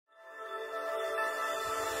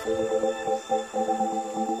I'm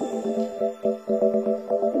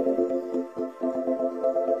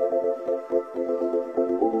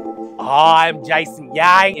Jason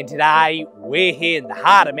Yang, and today we're here in the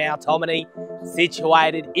heart of Mount Ommaney,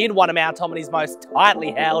 situated in one of Mount Ommaney's most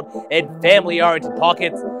tightly held and family-oriented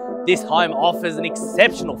pockets. This home offers an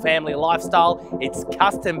exceptional family lifestyle. It's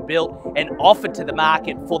custom built and offered to the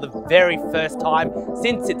market for the very first time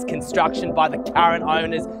since its construction by the current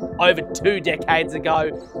owners over 2 decades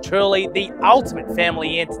ago. Truly the ultimate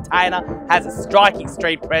family entertainer, has a striking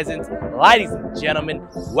street presence. Ladies and gentlemen,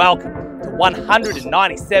 welcome to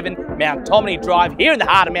 197 Mount Ommaney Drive here in the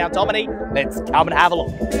heart of Mount Ommaney. Let's come and have a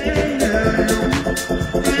look.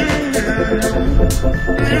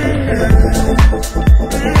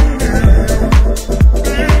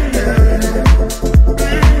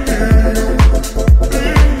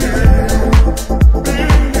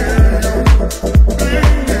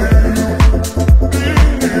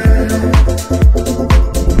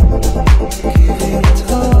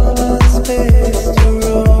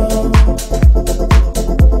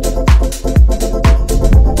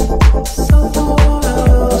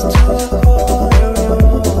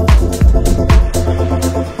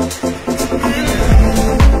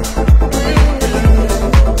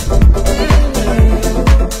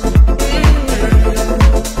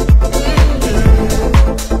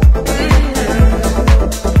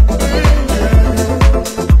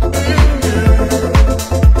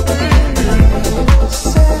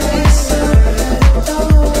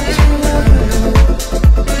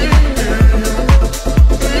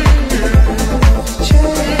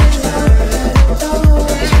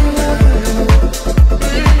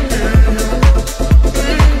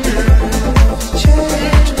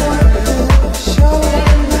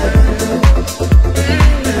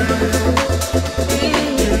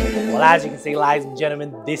 As you can see, ladies and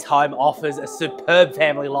gentlemen, this home offers a superb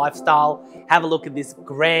family lifestyle. Have a look at this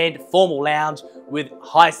grand formal lounge with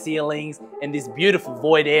high ceilings and this beautiful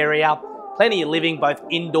void area. Plenty of living both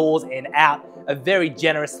indoors and out. A very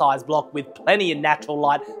generous sized block with plenty of natural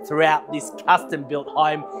light throughout this custom built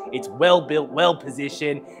home. It's well built, well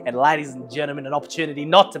positioned, and ladies and gentlemen, an opportunity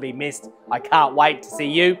not to be missed. I can't wait to see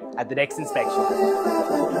you at the next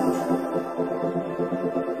inspection.